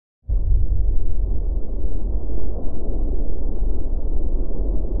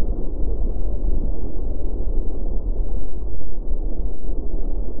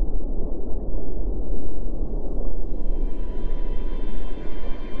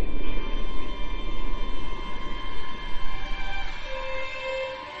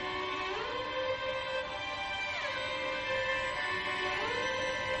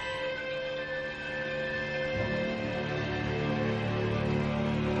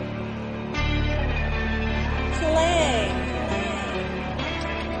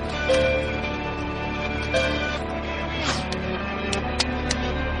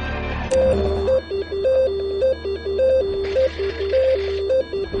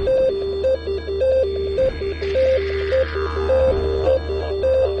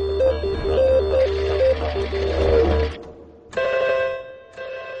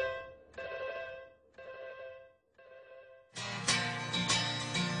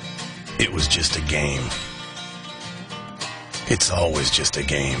It was just a game. It's always just a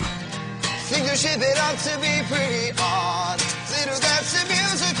game. Think you shape it up to be pretty odd. Little that's a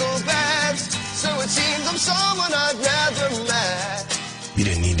musical band. So it seems I'm someone I'd never met. You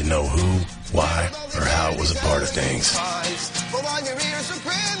didn't need to know who, why, or how it was a part of things.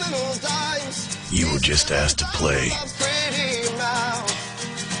 You were just asked to play.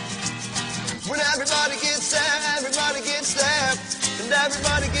 When everybody gets there, everybody gets there, and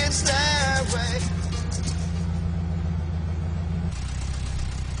everybody gets their way.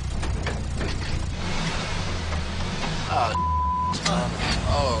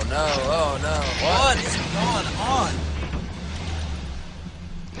 Oh no, oh no. What is going on?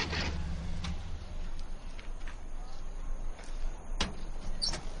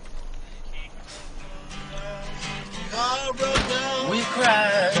 Car broke down. We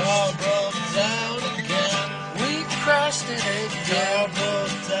crashed. Car broke down again. We crashed it Car again.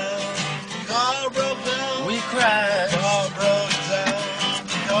 broke down. Car broke down. We crashed. Car broke down.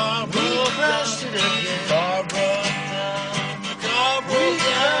 Car We broke crashed down. it again. Car broke down. Car We broke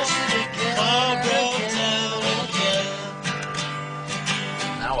down. crashed it again. Car broke down again.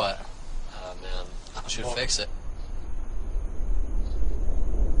 Now what? Oh man, should fix it.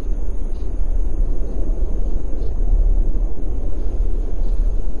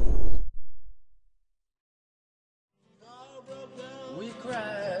 We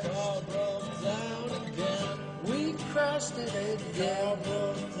crashed. Car broke down again. We crashed it again. Car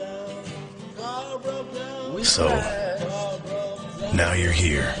broke down. Car broke down. We So, crashed. Car broke down. now you're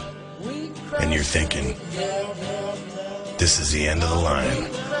here, We crashed and you're thinking, this is the end of the line.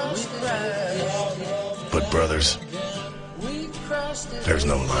 But brothers, there's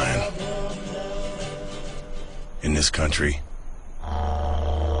no line. In this country,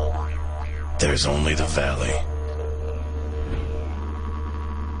 there's only the valley.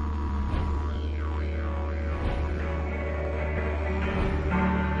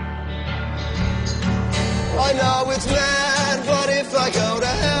 I know it's mad, but if I go to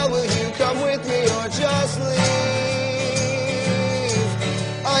hell, will you come with me or just leave?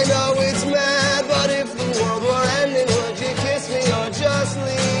 I know it's mad, but if the world were ending, would you kiss me or just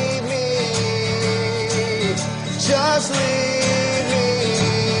leave me? Just leave me.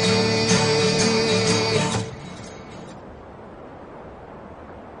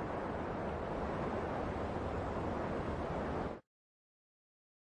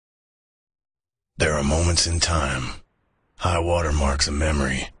 There are moments in time, high water marks of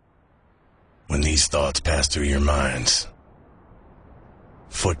memory, when these thoughts pass through your minds.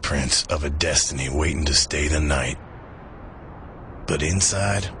 Footprints of a destiny waiting to stay the night. But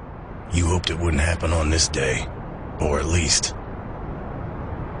inside, you hoped it wouldn't happen on this day, or at least,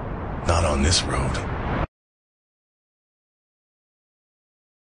 not on this road.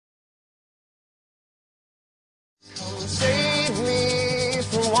 Come save me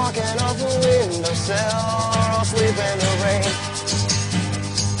from walking off a windowsill.